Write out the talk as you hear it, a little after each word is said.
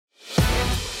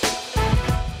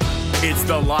It's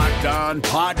the Locked On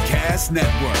Podcast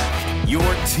Network, your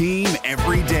team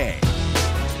every day.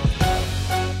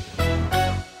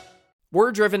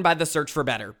 We're driven by the search for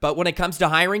better, but when it comes to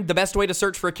hiring, the best way to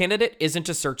search for a candidate isn't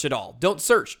to search at all. Don't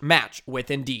search, match with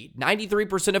Indeed.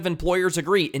 93% of employers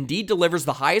agree Indeed delivers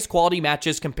the highest quality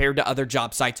matches compared to other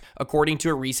job sites, according to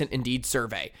a recent Indeed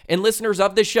survey. And listeners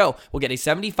of this show will get a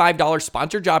 $75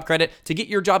 sponsored job credit to get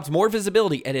your jobs more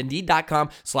visibility at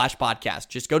Indeed.com/podcast.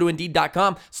 Just go to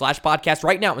Indeed.com/podcast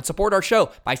right now and support our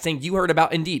show by saying you heard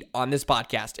about Indeed on this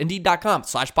podcast.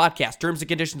 Indeed.com/podcast. Terms and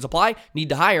conditions apply. Need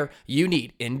to hire? You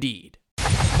need Indeed.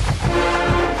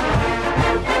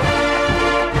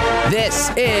 This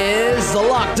is the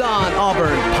Locked On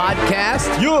Auburn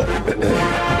podcast. Your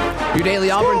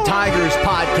daily Auburn Tigers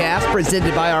podcast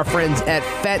presented by our friends at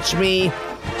Fetch Me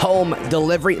Home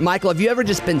Delivery. Michael, have you ever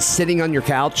just been sitting on your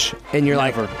couch and you're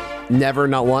Never. Never,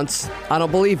 not once? I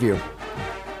don't believe you.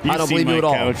 I don't believe you at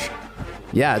all. Couch.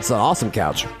 Yeah, it's an awesome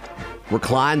couch.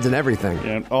 Reclines and everything.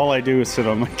 Yeah, all I do is sit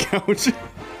on my couch.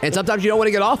 And sometimes you don't want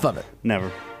to get off of it. Never.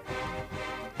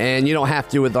 And you don't have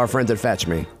to with our friends at Fetch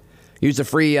Me. Use the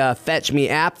free Fetch Me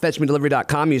app,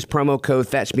 fetchmedelivery.com. Use promo code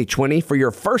FetchMe20 for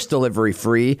your first delivery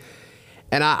free.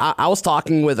 And I was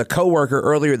talking with a coworker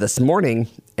earlier this morning,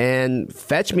 and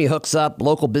Fetch Me hooks up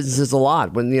local businesses a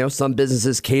lot. When some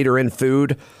businesses cater in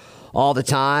food all the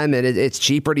time, and it's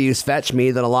cheaper to use Fetch Me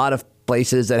than a lot of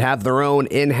places that have their own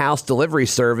in-house delivery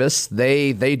service.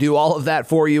 They do all of that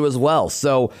for you as well.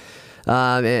 So.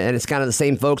 And it's kind of the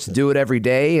same folks that do it every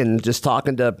day, and just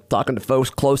talking to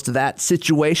folks close to that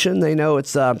situation, they know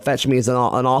it's Fetch Me is an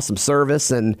awesome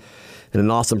service and an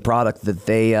awesome product that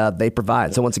they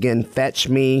provide. So once again, Fetch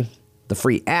Me, the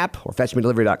free app, or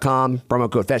FetchMeDelivery.com,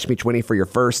 promo code FetchMe20 for your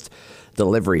first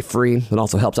delivery free. It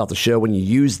also helps out the show when you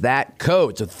use that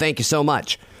code. So thank you so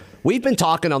much. We've been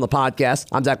talking on the podcast.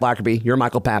 I'm Zach Blackerby. You're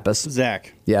Michael Pappas.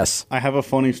 Zach. Yes. I have a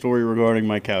funny story regarding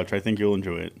my couch. I think you'll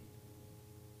enjoy it.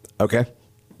 Okay.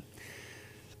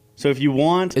 So if you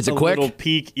want Is it a quick? little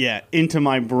peek into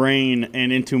my brain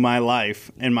and into my life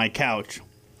and my couch,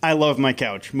 I love my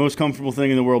couch. Most comfortable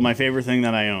thing in the world, my favorite thing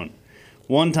that I own.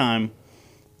 One time,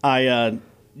 I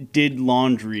did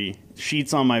laundry,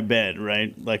 sheets on my bed,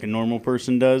 right, like a normal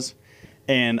person does,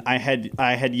 and I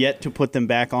had yet to put them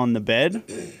back on the bed,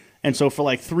 and so for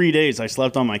like 3 days I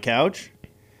slept on my couch,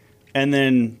 and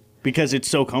then because it's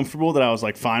so comfortable that I was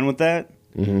like fine with that.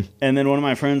 Mm-hmm. And then one of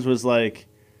my friends was like,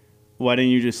 why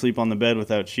didn't you just sleep on the bed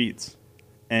without sheets?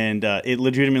 And it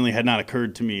legitimately had not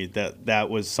occurred to me that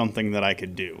was something that I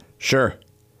could do. Sure.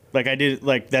 Like I did,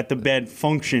 like that the bed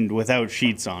functioned without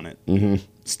sheets on it. Mm-hmm.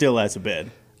 Still as a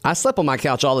bed. I slept on my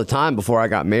couch all the time before I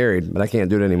got married, but I can't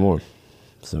do it anymore.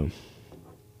 So,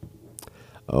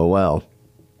 oh well.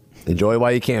 Enjoy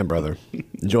while you can, brother.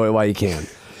 Enjoy while you can.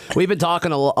 We've been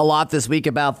talking a lot this week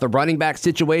about the running back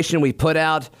situation. We put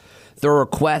out the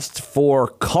request for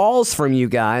calls from you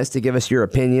guys to give us your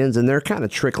opinions, and they're kind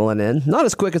of trickling in. Not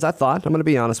as quick as I thought, I'm going to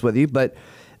be honest with you, but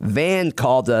Van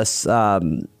called us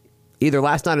either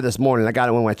last night or this morning. I got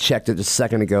it when I checked it just a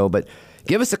second ago, but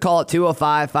give us a call at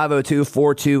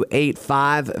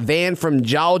 205-502-4285. Van from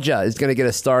Georgia is going to get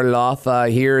us started off.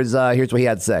 Here's what he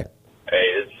had to say.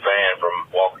 Hey, this is Van from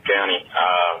Walker County.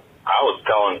 I was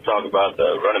calling to talk about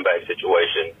the running back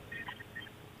situation.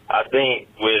 I think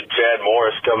with Chad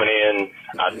Morris coming in,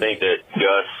 I think that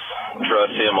Gus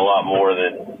trusts him a lot more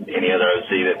than any other OC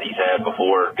that he's had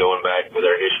before, going back with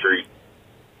their history.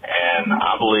 And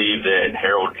I believe that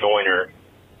Harold Joyner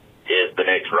is the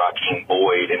next Raheem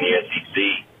Boyd in the SEC.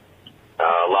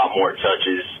 A lot more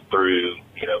touches through,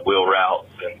 wheel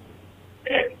routes and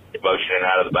motioning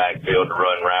out of the backfield to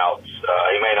run routes.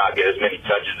 He may not get as many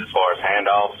touches as far as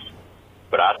handoffs,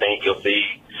 but I think you'll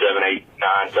see 7, 8,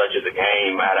 9 touches a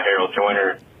game out of Harold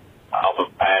Joyner off of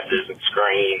passes and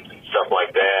screens and stuff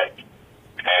like that.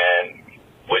 And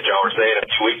what y'all were saying a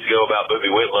few weeks ago about Boobie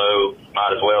Whitlow,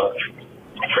 might as well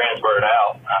transfer it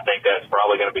out. I think that's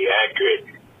probably going to be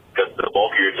accurate because the bulk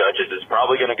of your touches is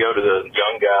probably going to go to the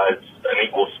young guys, an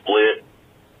equal split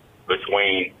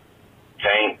between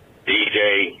Tank,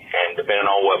 DJ, and depending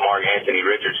on what Mark Anthony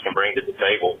Richards can bring to the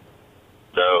table.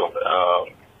 So,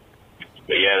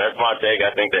 but yeah, that's my take.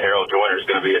 I think that Harold Joyner is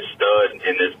going to be a stud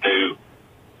in this new,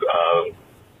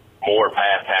 more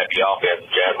pass-happy offense,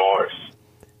 Chad Morris.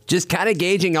 Just kind of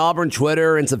gauging Auburn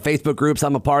Twitter and some Facebook groups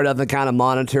I'm a part of and kind of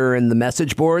monitor in the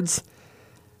message boards.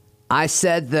 I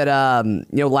said that,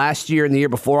 last year and the year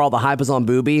before, all the hype was on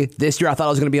Boobie. This year, I thought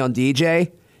it was going to be on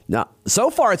DJ. Now, so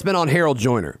far, it's been on Harold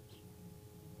Joyner.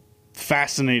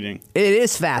 Fascinating. It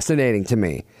is fascinating to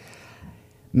me.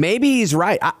 Maybe he's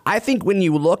right. I think when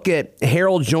you look at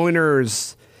Harold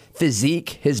Joyner's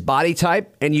physique, his body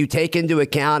type, and you take into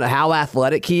account how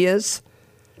athletic he is,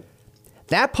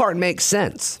 that part makes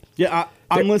sense. Yeah,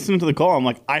 I'm listening to the call. I'm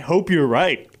like, I hope you're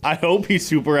right. I hope he's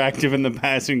super active in the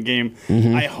passing game.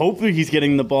 I hope that he's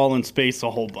getting the ball in space a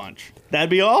whole bunch.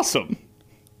 That'd be awesome.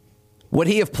 Would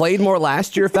he have played more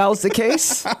last year if that was the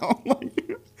case?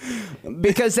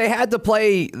 Because they had to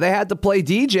play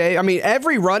DJ. I mean,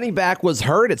 every running back was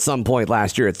hurt at some point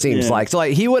last year, it seems like. So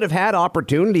he would have had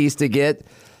opportunities to get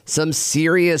some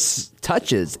serious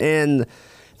touches. And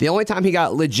the only time he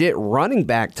got legit running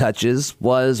back touches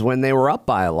was when they were up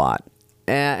by a lot.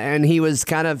 And he was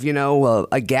kind of,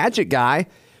 a gadget guy,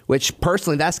 which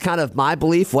personally, that's kind of my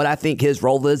belief, what I think his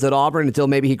role is at Auburn until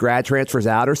maybe he grad transfers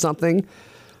out or something.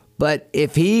 But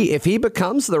if he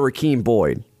becomes the Rakeem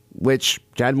Boyd, which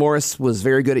Chad Morris was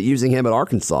very good at using him at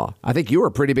Arkansas, I think you were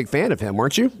a pretty big fan of him,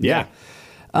 weren't you? Yeah.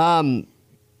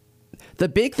 The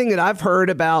big thing that I've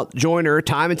heard about Joyner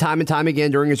time and time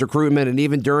again during his recruitment and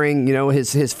even during,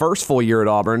 his first full year at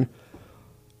Auburn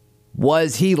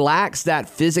was he lacks that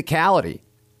physicality.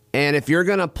 And if you're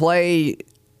going to play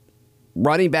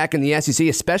running back in the SEC,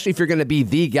 especially if you're going to be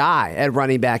the guy at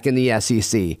running back in the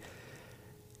SEC,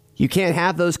 you can't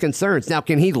have those concerns. Now,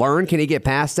 can he learn? Can he get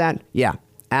past that? Yeah,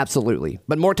 absolutely.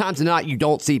 But more times than not, you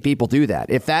don't see people do that.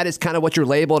 If that is kind of what you're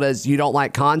labeled as you don't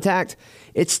like contact,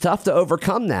 it's tough to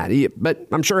overcome that. But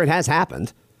I'm sure it has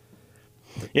happened.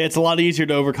 Yeah, it's a lot easier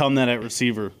to overcome that at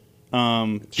receiver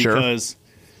because,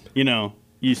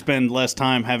 you spend less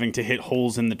time having to hit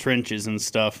holes in the trenches and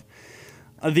stuff.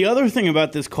 The other thing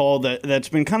about this call that's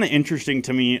been kind of interesting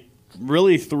to me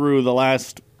really through the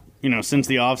last, since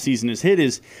the offseason has hit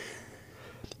is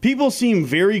people seem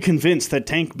very convinced that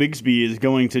Tank Bigsby is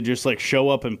going to just show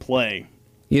up and play.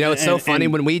 It's so funny.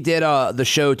 When we did the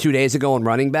show 2 days ago on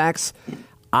running backs,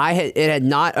 it had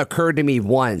not occurred to me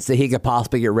once that he could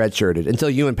possibly get redshirted until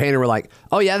you and Painter were like,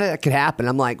 oh, yeah, that could happen.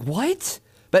 I'm like, what?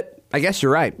 But I guess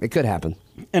you're right. It could happen.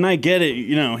 And I get it.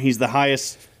 He's the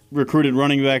highest recruited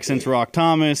running back since Rock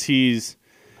Thomas. He's,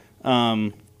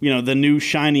 the new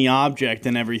shiny object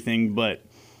and everything. But,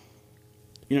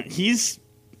 he's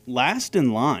last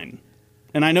in line.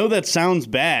 And I know that sounds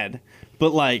bad,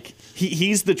 but,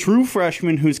 he's the true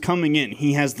freshman who's coming in.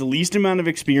 He has the least amount of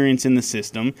experience in the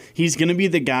system. He's going to be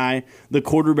the guy the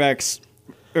quarterbacks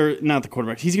 – or not the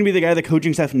quarterbacks. He's going to be the guy the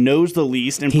coaching staff knows the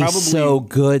least. And he's so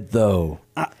good, though.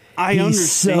 I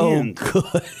understand. So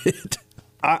good.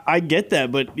 I get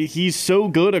that, but he's so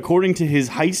good according to his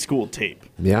high school tape.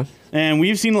 Yeah. And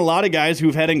we've seen a lot of guys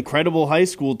who've had incredible high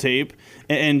school tape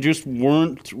and just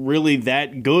weren't really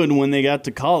that good when they got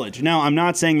to college. Now, I'm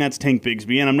not saying that's Tank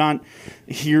Bigsby, and I'm not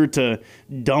here to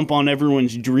dump on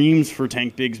everyone's dreams for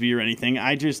Tank Bigsby or anything.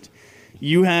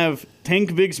 You have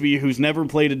Tank Bigsby who's never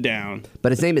played it down.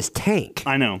 But his name is Tank.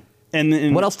 I know.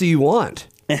 And what else do you want?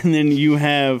 And then you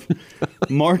have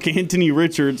Mark Anthony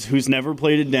Richards, who's never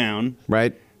played it down.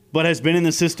 Right. But has been in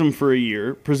the system for a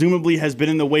year. Presumably has been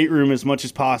in the weight room as much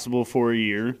as possible for a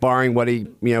year. Barring what his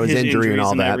injury and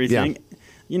all that. Everything.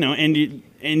 Yeah.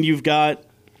 And you've got,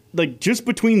 just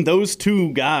between those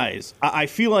two guys, I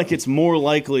feel like it's more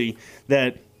likely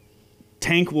that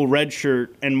Tank will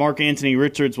redshirt and Mark Anthony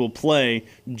Richards will play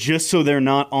just so they're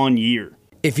not on year.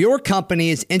 If your company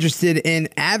is interested in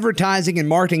advertising and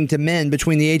marketing to men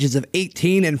between the ages of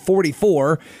 18 and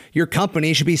 44, your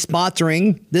company should be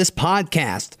sponsoring this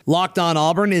podcast. Locked On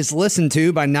Auburn is listened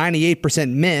to by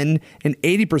 98% men and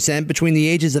 80% between the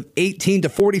ages of 18 to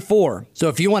 44. So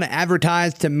if you want to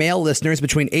advertise to male listeners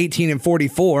between 18 and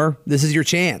 44, this is your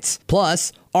chance.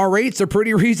 Plus, our rates are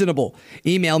pretty reasonable.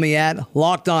 Email me at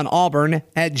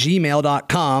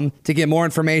lockedonauburn@gmail.com to get more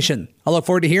information. I look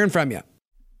forward to hearing from you.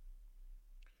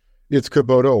 It's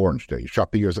Kubota Orange Day.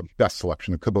 Shop the year's best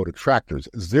selection of Kubota tractors,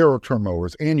 zero-turn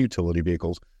mowers, and utility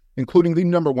vehicles, including the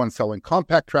 #1 selling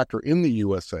compact tractor in the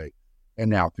USA. And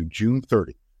now through June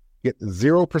 30, get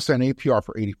 0% APR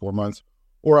for 84 months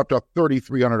or up to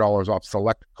 $3,300 off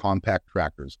select compact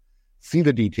tractors. See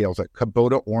the details at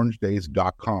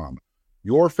KubotaOrangeDays.com.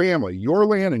 Your family, your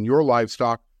land, and your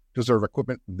livestock deserve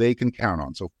equipment they can count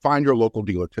on. So find your local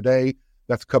dealer today.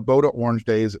 That's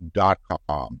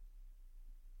KubotaOrangeDays.com.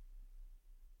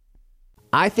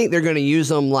 I think they're going to use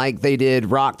them like they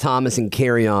did Rock Thomas and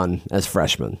Carry-On as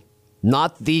freshmen.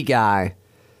 Not the guy,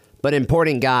 but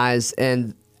important guys.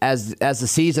 And as the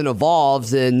season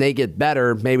evolves and they get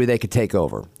better, maybe they could take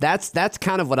over. That's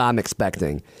kind of what I'm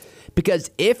expecting. Because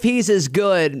if he's as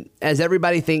good as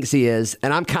everybody thinks he is,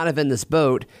 and I'm kind of in this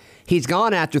boat, he's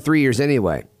gone after 3 years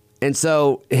anyway. And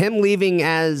so him leaving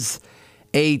as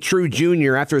a true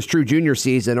junior after his true junior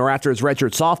season or after his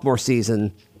redshirt sophomore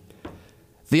season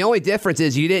The only difference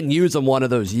is you didn't use them one of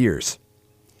those years.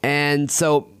 And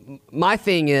so my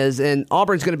thing is, and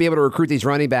Auburn's going to be able to recruit these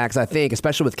running backs, I think,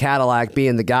 especially with Cadillac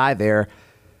being the guy there.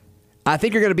 I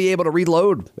think you're going to be able to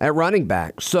reload at running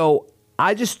back. So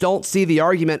I just don't see the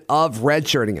argument of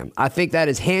redshirting him. I think that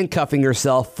is handcuffing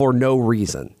yourself for no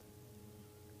reason.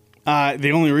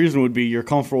 The only reason would be you're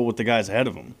comfortable with the guys ahead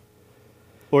of him.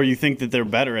 Or you think that they're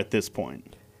better at this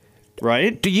point.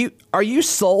 Right? Are you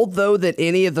sold, though, that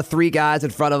any of the three guys in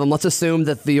front of him, let's assume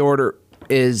that the order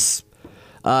is,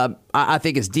 I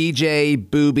think it's DJ,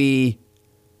 Boobie,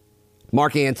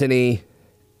 Mark Anthony,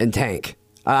 and Tank.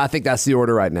 I think that's the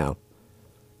order right now.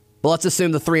 But let's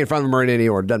assume the three in front of him are in any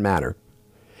order. Doesn't matter.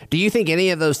 Do you think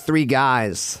any of those three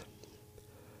guys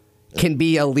can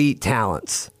be elite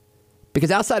talents? Because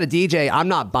outside of DJ, I'm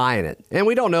not buying it. And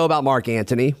we don't know about Mark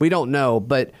Anthony. We don't know,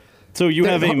 but... So you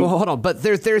have a... Hold on, but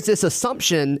there's this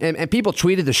assumption, and people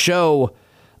tweeted the show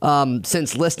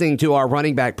since listening to our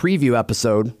running back preview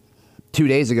episode 2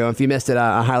 days ago. If you missed it,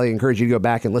 I highly encourage you to go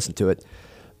back and listen to it.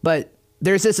 But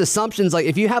there's this assumptions, like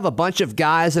if you have a bunch of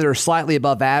guys that are slightly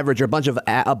above average or a bunch of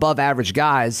above average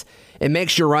guys, it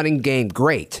makes your running game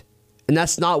great. And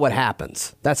that's not what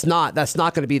happens. That's not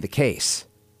going to be the case.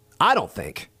 I don't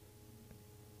think.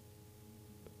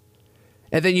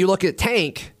 And then you look at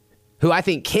Tank, who I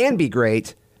think can be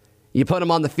great. You put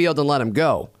him on the field and let him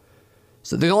go.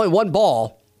 So there's only one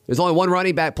ball. There's only one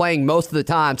running back playing most of the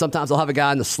time. Sometimes they'll have a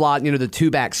guy in the slot, the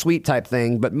two-back sweep type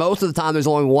thing. But most of the time, there's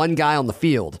only one guy on the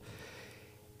field.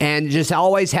 And just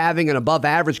always having an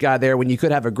above-average guy there when you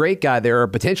could have a great guy there or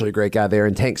potentially a great guy there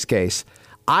in Tank's case.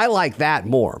 I like that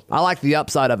more. I like the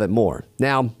upside of it more.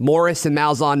 Now, Morris and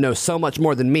Malzahn know so much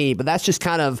more than me, but that's just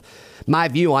kind of my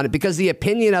view on it, because the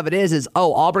opinion of it is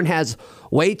Auburn has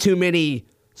way too many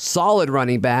solid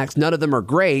running backs. None of them are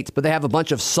great, but they have a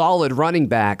bunch of solid running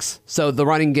backs, so the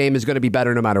running game is going to be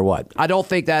better no matter what. I don't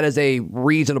think that is a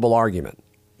reasonable argument.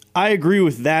 I agree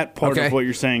with that part of what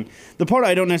you're saying. The part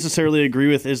I don't necessarily agree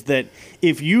with is that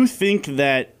if you think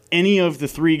that any of the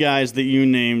three guys that you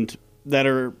named that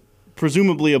are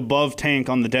presumably above Tank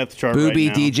on the depth chart Boobie,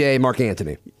 right now, DJ, Mark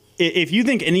Anthony. If you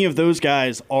think any of those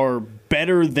guys are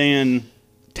better than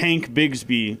Tank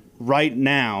Bigsby right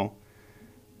now,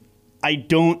 I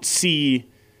don't see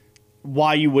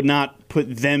why you would not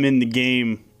put them in the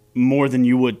game more than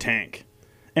you would Tank.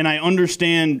 And I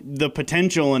understand the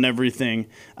potential and everything.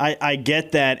 I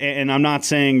get that, and I'm not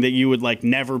saying that you would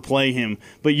never play him,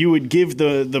 but you would give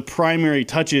the primary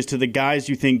touches to the guys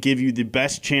you think give you the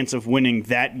best chance of winning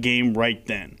that game right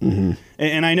then. Mm-hmm.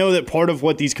 And I know that part of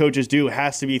what these coaches do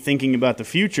has to be thinking about the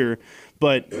future,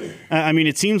 but I mean,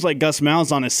 it seems like Gus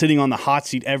Malzahn is sitting on the hot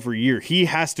seat every year. He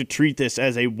has to treat this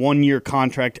as a one-year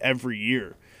contract every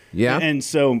year. Yeah. And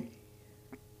so,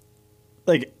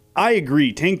 I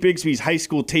agree. Tank Bigsby's high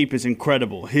school tape is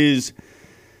incredible. He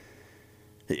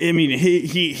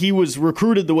was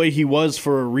recruited the way he was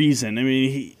for a reason. I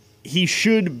mean, he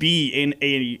should be an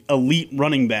elite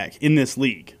running back in this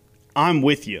league. I'm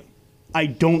with you. I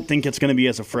don't think it's going to be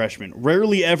as a freshman.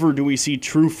 Rarely ever do we see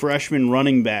true freshman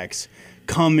running backs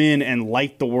come in and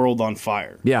light the world on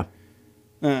fire. Yeah.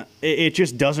 It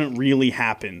just doesn't really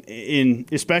happen,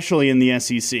 especially in the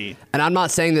SEC. And I'm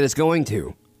not saying that it's going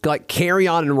to.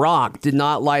 Carry-On and Rock did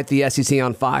not light the SEC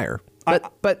on fire.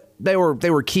 But they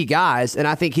were key guys, and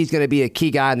I think he's going to be a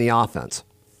key guy in the offense.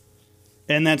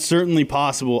 And that's certainly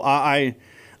possible.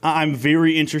 I'm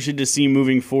very interested to see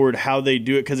moving forward how they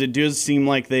do it, because it does seem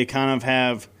like they kind of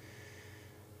have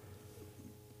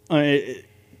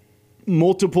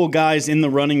multiple guys in the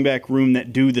running back room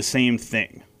that do the same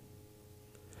thing.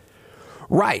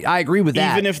 Right, I agree with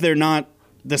that. Even if they're not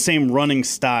the same running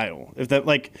style. If that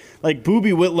like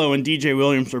Boobie Whitlow and DJ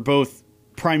Williams are both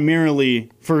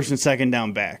primarily first and second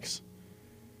down backs.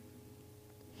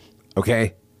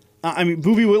 Okay. I mean,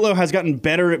 Boobie Whitlow has gotten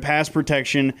better at pass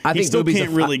protection. I think still Boobie's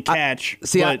can't really catch.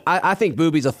 I think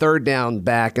Boobie's a third down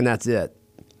back, and that's it.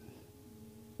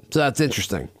 So that's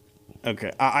interesting.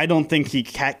 Okay. I don't think he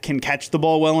can catch the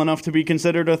ball well enough to be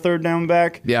considered a third down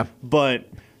back. Yeah. But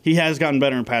he has gotten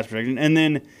better in pass protection. And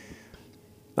then...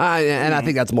 I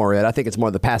think that's more it. I think it's more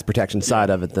the pass protection side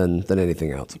of it than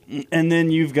anything else. And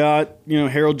then you've got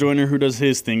Harold Joyner, who does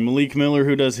his thing, Malik Miller,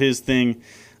 who does his thing,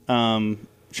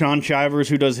 Sean Shivers,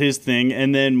 who does his thing,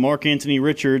 and then Mark Anthony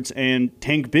Richards and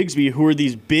Tank Bigsby, who are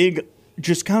these big,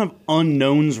 just kind of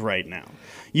unknowns right now.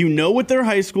 You know what their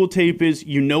high school tape is.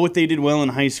 You know what they did well in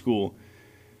high school.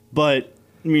 But,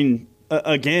 I mean...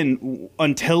 Again,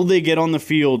 until they get on the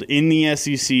field in the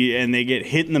SEC and they get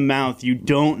hit in the mouth, you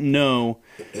don't know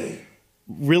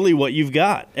really what you've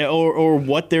got or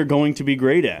what they're going to be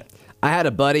great at. I had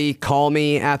a buddy call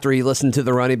me after he listened to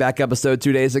the running back episode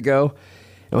 2 days ago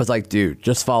and was like, dude,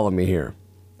 just follow me here.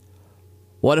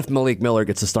 What if Malik Miller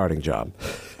gets a starting job?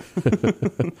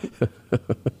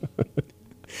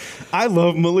 I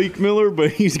love Malik Miller,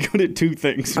 but he's good at two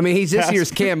things. I mean, he's this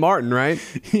year's Cam Martin, right?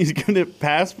 He's good at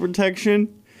pass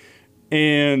protection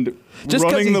and just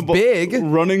running the big,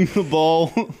 running the ball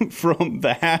from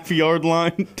the half-yard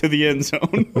line to the end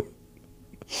zone.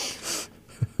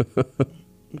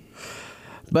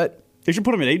 But they should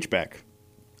put him at H-back.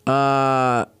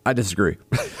 I disagree.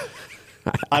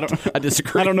 I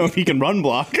disagree. I don't know if he can run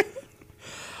block.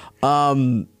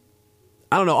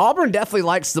 I don't know. Auburn definitely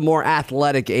likes the more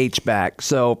athletic H-back.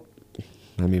 So,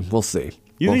 I mean, we'll see.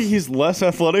 You think he's less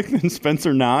athletic than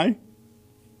Spencer Nye?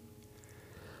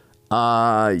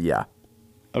 Yeah.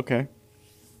 Okay.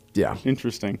 Yeah.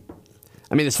 Interesting.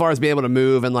 I mean, as far as being able to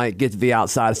move and like get to the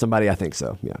outside of somebody, I think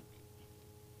so. Yeah.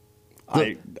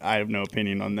 I have no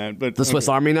opinion on that, but the Swiss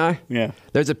Army knife. Yeah.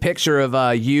 There's a picture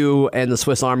of you and the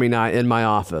Swiss Army knife in my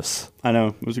office. I know.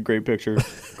 It was a great picture.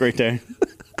 Great day.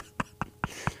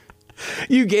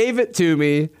 You gave it to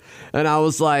me, and I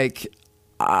was like,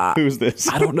 who's this?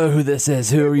 I don't know who this is.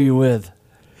 Who are you with?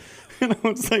 And I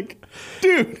was like,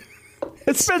 dude,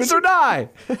 it's Spencer Nye.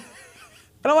 And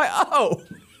I'm like, oh.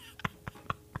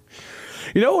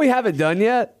 You know what we haven't done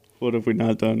yet? What have we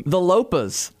not done? The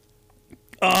Lopas.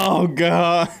 Oh,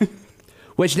 God.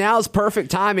 Which now is perfect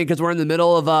timing because we're in the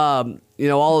middle of,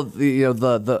 all of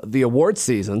the the awards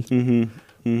season.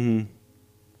 Mm-hmm. Mm-hmm.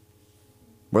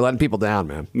 We're letting people down,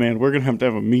 man. Man, we're going to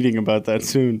have a meeting about that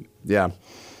soon. Yeah.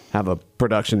 Have a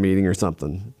production meeting or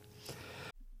something.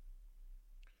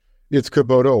 It's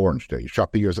Kubota Orange Day.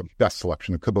 Shop the year's best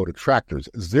selection of Kubota tractors,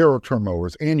 zero-turn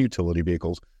mowers, and utility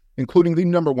vehicles, including the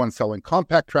 #1 selling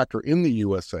compact tractor in the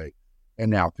USA. And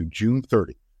now through June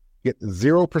 30, get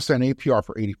 0% APR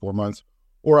for 84 months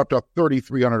or up to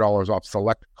 $3,300 off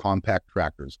select compact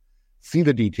tractors. See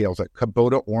the details at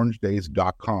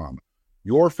KubotaOrangeDays.com.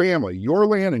 Your family, your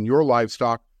land, and your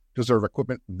livestock deserve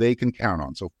equipment they can count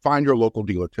on. So find your local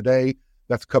dealer today.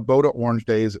 That's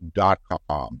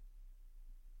KubotaOrangeDays.com.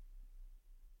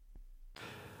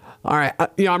 All right.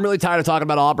 I'm really tired of talking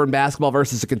about Auburn basketball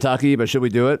versus Kentucky, but should we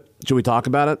do it? Should we talk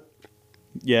about it?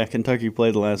 Yeah, Kentucky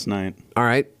played last night. All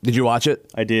right. Did you watch it?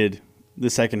 I did.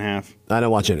 The second half. I didn't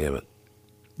watch any of it.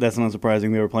 That's not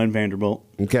surprising. They were playing Vanderbilt.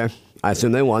 Okay. I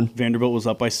assume they won. Vanderbilt was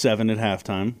up by 7 at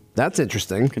halftime. That's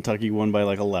interesting. Kentucky won by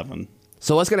like 11.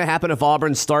 So what's going to happen if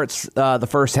Auburn starts the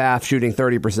first half shooting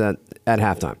 30% at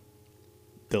halftime?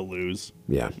 They'll lose.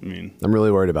 Yeah. I mean, I'm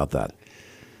really worried about that.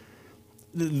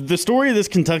 The story of this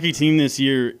Kentucky team this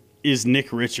year is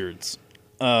Nick Richards,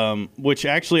 which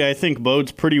actually I think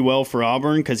bodes pretty well for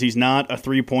Auburn because he's not a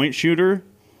three-point shooter,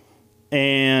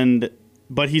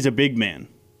 but he's a big man.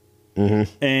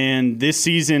 Mm-hmm. And this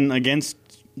season against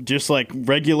just like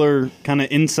regular kind of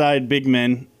inside big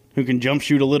men who can jump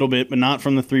shoot a little bit but not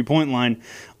from the three-point line,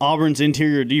 Auburn's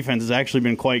interior defense has actually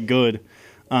been quite good.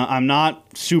 I'm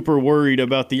not super worried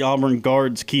about the Auburn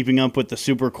guards keeping up with the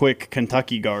super quick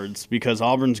Kentucky guards because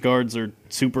Auburn's guards are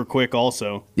super quick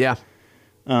also. Yeah.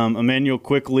 Emmanuel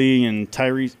Quickley and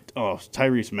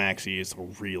Tyrese Maxey is a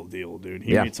real deal, dude.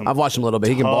 He made some I've watched him a little bit.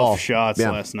 He can ball. Shots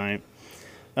last night.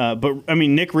 But, I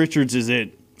mean, Nick Richards is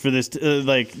it for this.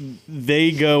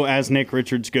 They go as Nick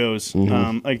Richards goes.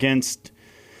 Mm-hmm. Against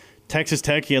Texas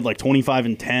Tech, he had like 25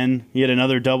 and 10. He had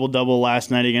another double-double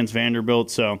last night against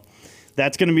Vanderbilt. So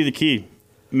that's going to be the key.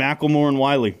 McLemore and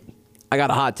Wiley. I got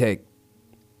a hot take.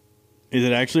 Is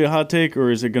it actually a hot take,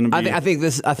 or is it going to be? I think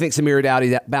Samir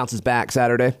Dowdy bounces back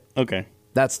Saturday. Okay.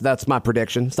 That's my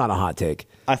prediction. It's not a hot take.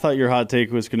 I thought your hot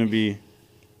take was going to be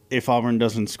if Auburn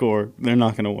doesn't score, they're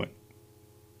not going to win.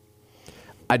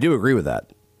 I do agree with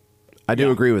that. I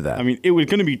mean, it was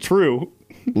going to be true.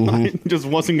 Mm-hmm. It just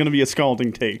wasn't going to be a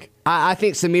scalding take. I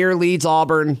think Samir leads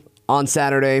Auburn on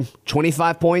Saturday,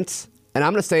 25 points. And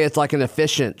I'm going to say it's like an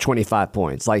efficient 25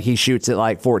 points. Like he shoots it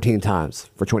like 14 times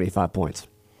for 25 points.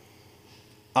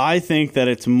 I think that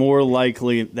it's more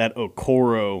likely that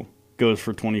Okoro goes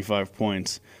for 25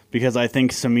 points because I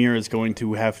think Samir is going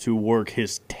to have to work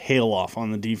his tail off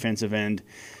on the defensive end,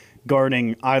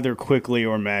 guarding either Quickley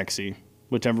or Maxey,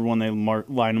 whichever one they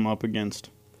line him up against.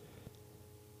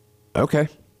 Okay.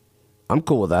 I'm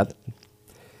cool with that.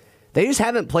 They just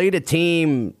haven't played a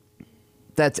team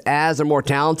that's as or more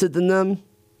talented than them.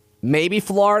 Maybe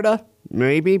Florida.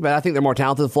 Maybe. But I think they're more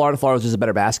talented than Florida. Florida's just a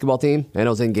better basketball team. And it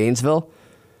was in Gainesville.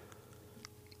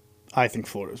 I think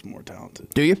Florida's more talented.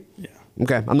 Do you? Yeah.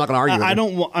 Okay. I'm not going to argue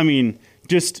with you. I mean,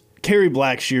 just Kerry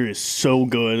Blackshear is so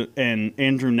good, and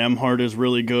Andrew Nemhard is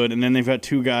really good, and then they've got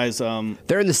two guys.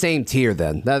 They're in the same tier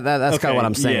then. That's kind of what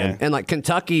I'm saying. Yeah. And like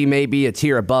Kentucky may be a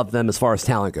tier above them as far as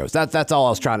talent goes. That's all I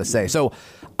was trying to say. So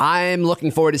I'm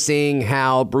looking forward to seeing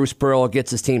how Bruce Pearl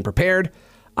gets his team prepared.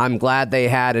 I'm glad they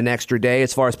had an extra day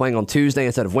as far as playing on Tuesday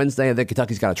instead of Wednesday. I think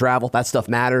Kentucky's got to travel. That stuff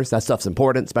matters. That stuff's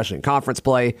important, especially in conference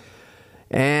play.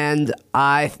 And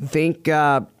I think,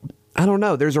 I don't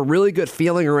know, there's a really good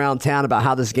feeling around town about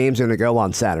how this game's going to go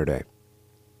on Saturday.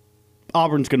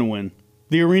 Auburn's going to win.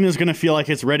 The arena's going to feel like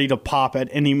it's ready to pop at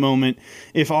any moment.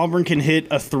 If Auburn can hit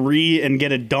a 3 and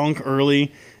get a dunk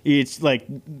early, it's like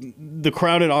the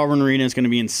crowd at Auburn Arena is going to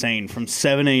be insane from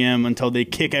 7 a.m. until they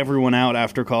kick everyone out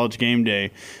after College game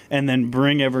day and then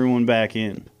bring everyone back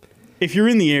in. If you're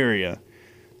in the area,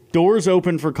 doors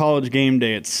open for College game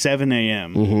day at 7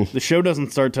 a.m. Mm-hmm. The show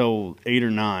doesn't start till 8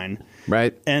 or 9.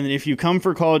 Right. And if you come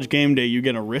for College game day, you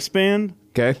get a wristband.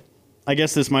 Okay. I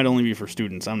guess this might only be for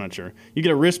students. I'm not sure. You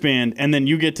get a wristband, and then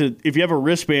you get to, if you have a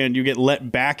wristband, you get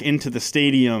let back into the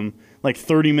stadium like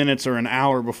 30 minutes or an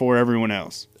hour before everyone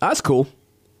else. That's cool.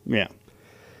 Yeah.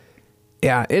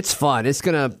 Yeah, it's fun. It's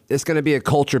gonna be a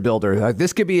culture builder. Like,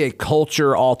 this could be a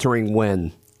culture altering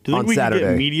win Do you on think we Saturday.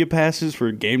 can get media passes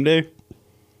for game day?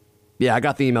 Yeah, I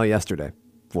got the email yesterday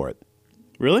for it.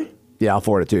 Really? Yeah, I'll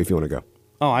forward it to you if you want to go.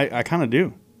 Oh, I kind of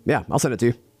do. Yeah, I'll send it to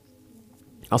you.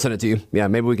 Yeah,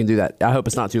 maybe we can do that. I hope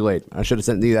it's not too late. I should have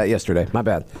sent you that yesterday. My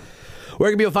bad.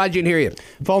 Where can people find you and hear you?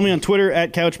 Follow me on Twitter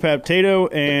at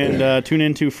CouchPapTato and tune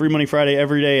in to Free Money Friday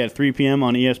every day at 3 p.m.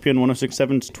 on ESPN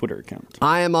 106.7's Twitter account.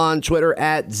 I am on Twitter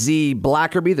at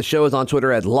ZBlackerby. The show is on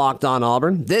Twitter at Locked On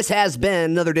Auburn. This has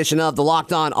been another edition of the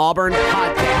Locked On Auburn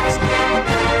podcast.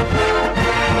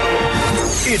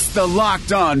 It's the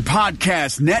Locked On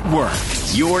Podcast Network,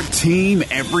 your team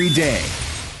every day.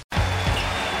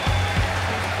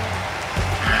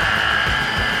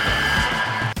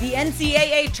 The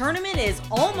NCAA tournament is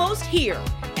almost here,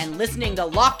 and listening to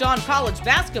Locked On College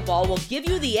Basketball will give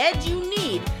you the edge you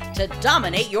need to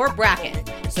dominate your bracket.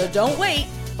 So don't wait.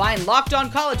 Find Locked On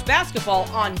College Basketball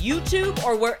on YouTube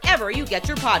or wherever you get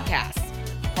your podcasts.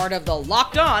 Part of the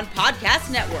Locked On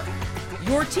Podcast Network.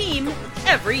 Your team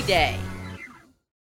every day.